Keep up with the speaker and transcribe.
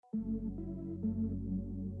Yeah,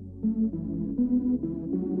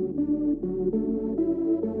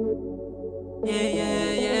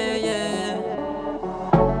 yeah, yeah, yeah.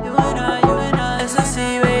 You and I,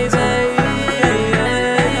 Esency, baby.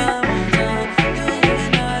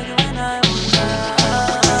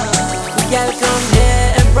 Y'all come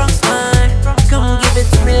here and Bronx, Whine. Come give it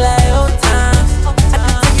to me like old times. I can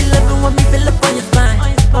tell you living with me, feel up on your spine.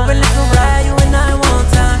 Over like a ride, you and I one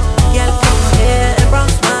time. Y'all come here and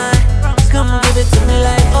Bronx, Whine. Come give it to me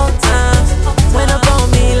like old times. Went up on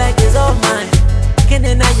me like it's all mine. Can't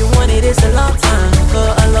deny you want it, it's a long time. For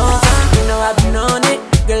a long time, you know I've been on it.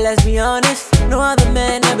 Girl, let's be honest, no other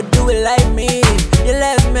man ever do it like me. Your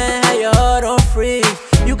last man had your heart on freeze.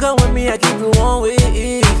 You come with me, I keep you on with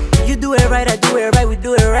ease. You do it right, I do it right, we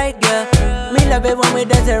do it right, girl. Me love it when we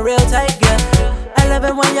dancing real tight, girl. I love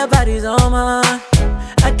it when your body's on mine.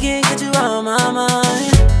 I can't get you out of my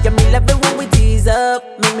mind. Yeah, me love it when we tease up.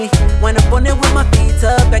 Make me wind up on it with my feet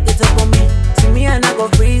up. Back it up on me. See me and I go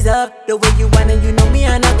freeze up. The way you whine and you know me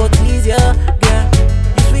and I go tease ya, girl.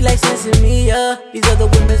 You sweet like sesame, yeah. These other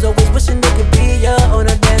women's always wishing they could be ya on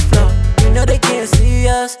the dance floor. You know they can't see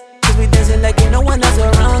us, cause we dancing like ain't no one else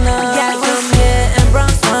around us. Yeah,